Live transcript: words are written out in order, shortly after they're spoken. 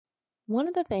One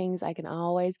of the things I can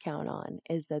always count on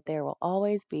is that there will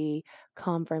always be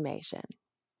confirmation.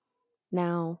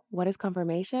 Now, what is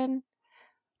confirmation?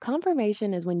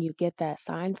 Confirmation is when you get that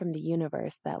sign from the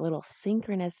universe, that little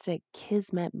synchronistic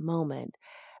kismet moment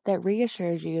that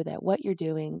reassures you that what you're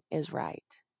doing is right.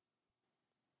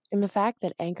 And the fact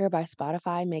that Anchor by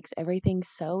Spotify makes everything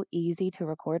so easy to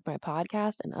record my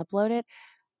podcast and upload it,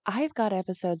 I've got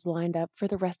episodes lined up for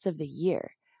the rest of the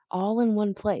year, all in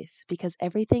one place, because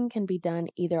everything can be done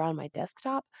either on my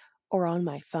desktop or on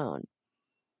my phone.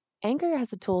 Anchor has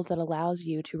the tools that allows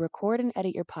you to record and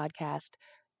edit your podcast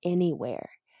anywhere,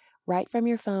 right from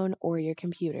your phone or your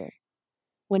computer.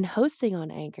 When hosting on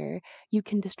Anchor, you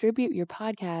can distribute your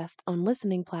podcast on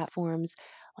listening platforms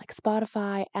like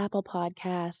Spotify, Apple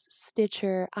Podcasts,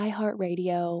 Stitcher,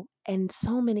 iHeartRadio, and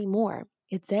so many more.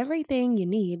 It's everything you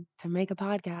need to make a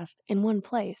podcast in one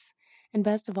place. And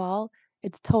best of all,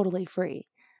 it's totally free.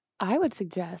 I would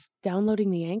suggest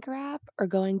downloading the Anchor app or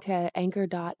going to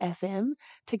anchor.fm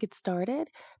to get started,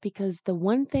 because the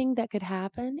one thing that could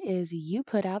happen is you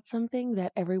put out something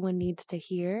that everyone needs to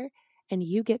hear and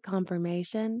you get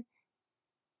confirmation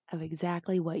of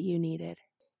exactly what you needed.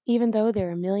 Even though there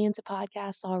are millions of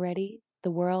podcasts already,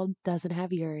 the world doesn't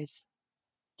have yours.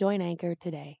 Join Anchor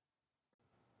today.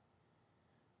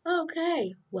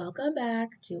 Okay, welcome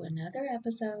back to another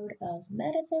episode of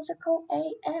Metaphysical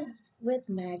AF with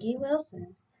Maggie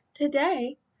Wilson.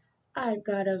 Today, I've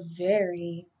got a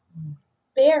very,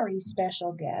 very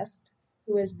special guest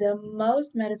who is the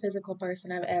most metaphysical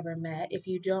person I've ever met. If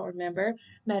you don't remember,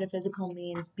 metaphysical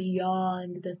means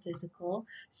beyond the physical.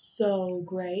 So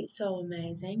great, so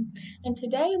amazing. And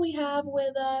today we have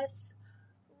with us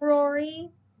Rory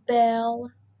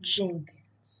Bell Jenkins.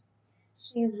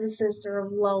 She's the sister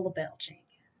of Lola Bell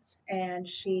Jenkins, and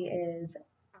she is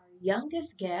our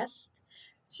youngest guest.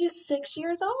 She's 6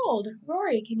 years old.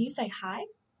 Rory, can you say hi?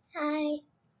 Hi.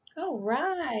 All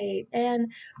right.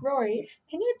 And Rory,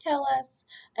 can you tell us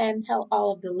and tell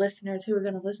all of the listeners who are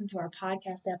going to listen to our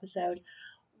podcast episode,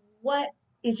 what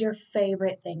is your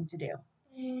favorite thing to do?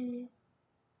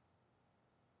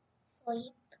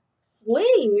 Sleep.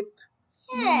 Sleep?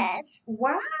 Yes.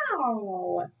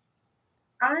 Wow.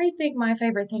 I think my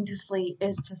favorite thing to sleep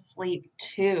is to sleep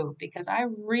too, because I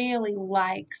really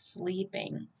like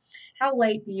sleeping. How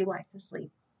late do you like to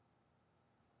sleep?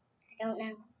 I don't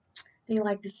know. Do you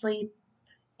like to sleep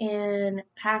in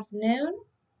past noon?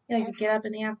 You like to get up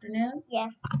in the afternoon?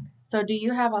 Yes. So do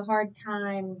you have a hard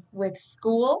time with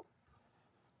school?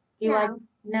 No?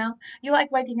 You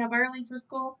like waking up early for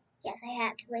school? Yes, I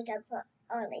have to wake up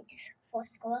early for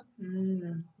school.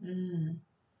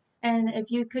 And if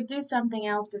you could do something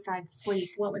else besides sleep,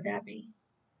 what would that be?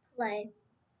 Play.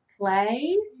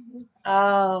 Play? Mm-hmm.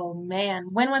 Oh, man.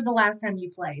 When was the last time you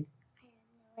played? I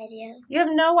have no idea. You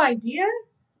have no idea?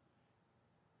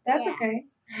 That's Yeah. okay.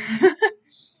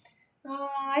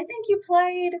 I think you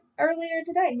played earlier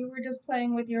today. You were just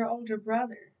playing with your older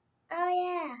brother.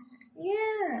 Oh,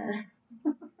 Yeah.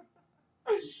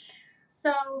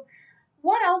 So,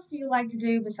 what else do you like to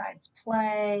do besides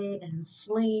play and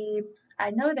sleep? I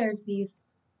know there's these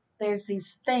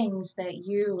things that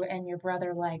you and your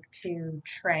brother like to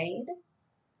trade.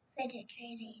 Fidget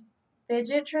trading.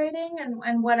 Fidget trading?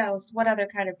 And what else? What other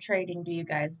kind of trading do you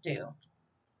guys do?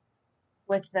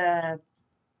 With the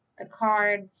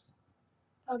cards?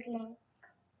 Pokemon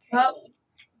trading.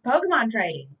 Pokemon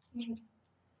trading. Mm-hmm.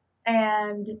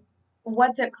 And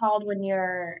what's it called when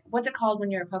you're a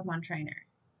Pokemon trainer?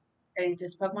 Are you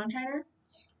just a Pokemon trainer?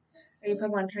 Are you a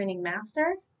Pokemon training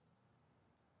master?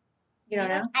 You don't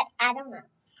know? I don't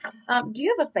know. Do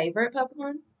you have a favorite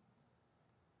Pokemon?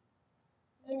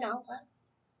 Munala.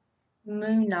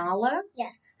 Munala?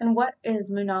 Yes. And what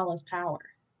is Munala's power?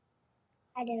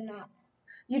 I do not know.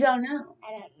 You don't know?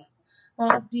 I don't know.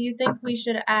 Well, do you think we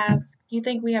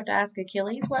have to ask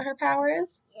Achilles what her power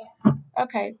is? Yeah.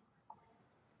 Okay.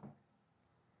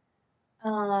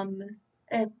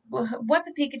 What's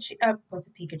a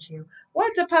Pikachu?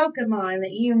 What's a Pokemon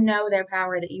that you know their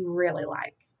power that you really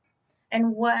like?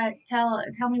 And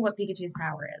tell me what Pikachu's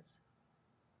power is.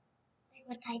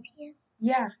 What type he is?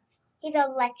 Yeah. He's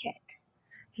electric.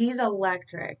 He's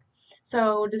electric.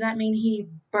 So does that mean he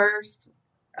bursts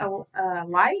a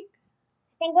light?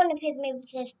 I think one of his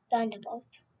moves is Thunderbolt.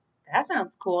 That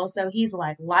sounds cool. So he's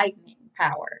like lightning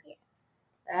power. Yeah.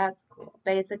 That's cool.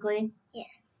 Basically. Yeah.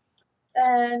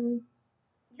 And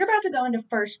you're about to go into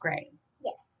first grade.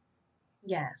 Yeah.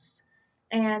 Yes.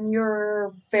 And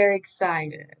you're very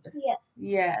excited. Yeah.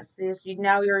 Yes.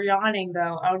 Now you're yawning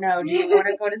though. Oh no. Do you want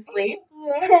to go to sleep?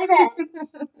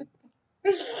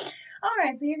 All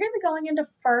right, so you're going to be going into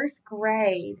first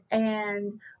grade,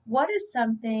 and what is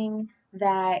something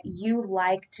that you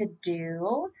like to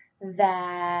do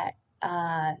that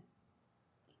uh,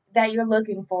 that you're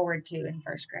looking forward to in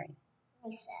first grade?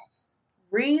 Recess.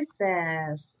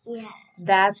 Recess. Yeah.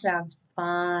 That sounds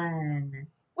fun.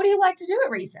 What do you like to do at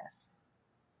recess?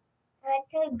 I like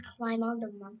to climb on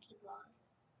the monkey balls.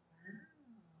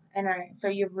 And so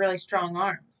you have really strong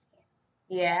arms.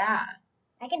 Yeah.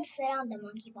 I can sit on the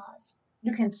monkey balls.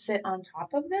 You can sit on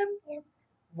top of them? Yes.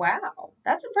 Wow,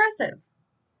 that's impressive.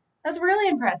 That's really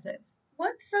impressive.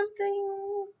 What's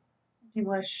something? Do you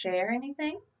want to share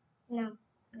anything? No.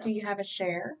 Do you have a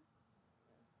share?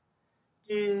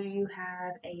 Do you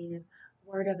have a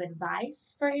word of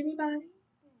advice for anybody?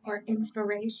 Or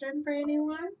inspiration for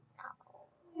anyone?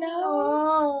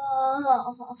 No?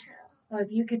 Oh. Well,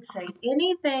 if you could say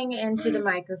anything into the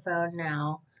microphone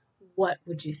now, what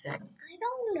would you say? I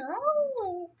don't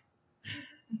know.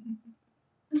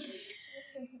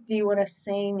 Do you want to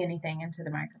sing anything into the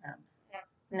microphone?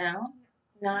 No. No?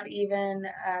 Not even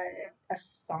a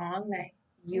song that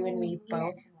you and me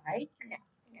both like?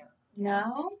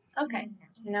 No? Okay.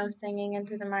 No singing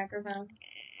into the microphone?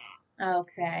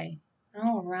 Okay.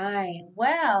 All right.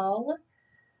 Well,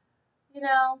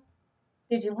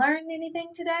 did you learn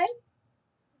anything today?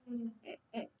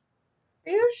 Are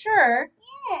you sure?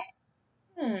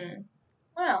 Yeah.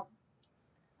 Well,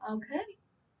 okay.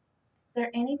 Is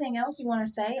there anything else you want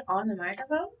to say on the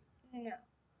microphone? No.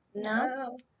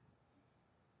 No?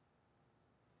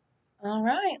 All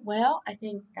right. Well, I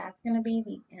think that's going to be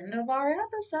the end of our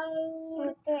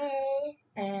episode. Okay.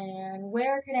 And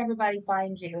where can everybody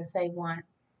find you if they want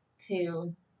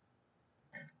to?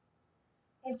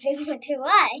 If they want to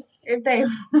what? If they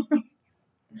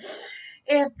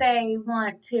if they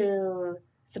want to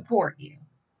support you.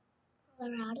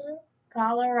 Colorado.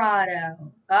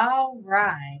 Colorado. All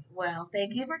right. Well,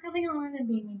 thank you for coming on and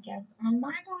being a guest on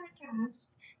my podcast.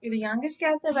 You're the youngest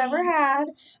guest I've ever had,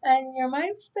 and you're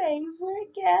my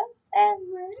favorite guest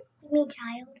ever. You mean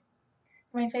child?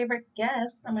 My favorite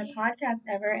guest on my podcast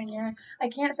ever, and I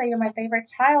can't say you're my favorite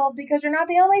child because you're not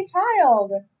the only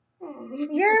child.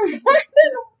 You're more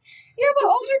than you have an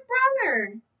older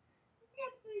brother.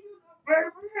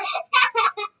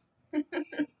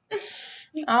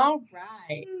 All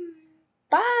right.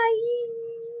 Bye.